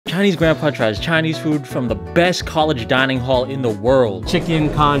Chinese grandpa tries Chinese food from the best college dining hall in the world. Chicken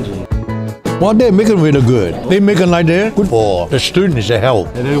congee. Well, they make it really good. They make it like they're good for the students to help.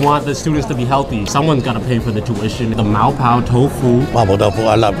 And they want the students to be healthy. Someone's got to pay for the tuition. The Mao Pao tofu. Mao tofu,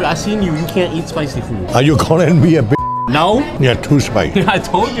 I love it. I seen you. You can't eat spicy food. Are you calling me a b****? No. Yeah, too spicy. I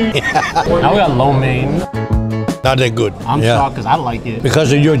told you. Now we got lo mein. Not that good. I'm shocked because I like it.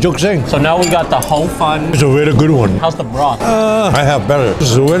 Because of your jokesing. So now we got the ho fun. It's a really good one. How's the broth? I have better.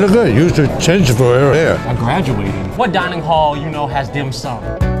 This is really good. You should change it for here. I'm graduating. What dining hall you know has dim sum?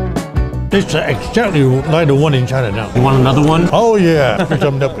 It's exactly like the one in China now. You want another one? Oh yeah.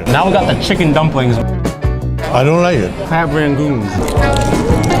 Now we got the chicken dumplings. I don't like it. Crab rangoons.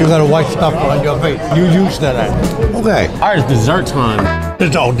 You gotta white stuff on your face. You use that. Okay. All right, it's dessert time.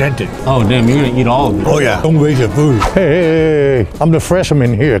 It's authentic. Oh damn, you're gonna eat all of it. Oh yeah. Don't waste your food. Hey, I'm the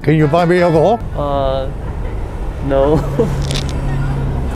freshman here. Can you buy me alcohol? No.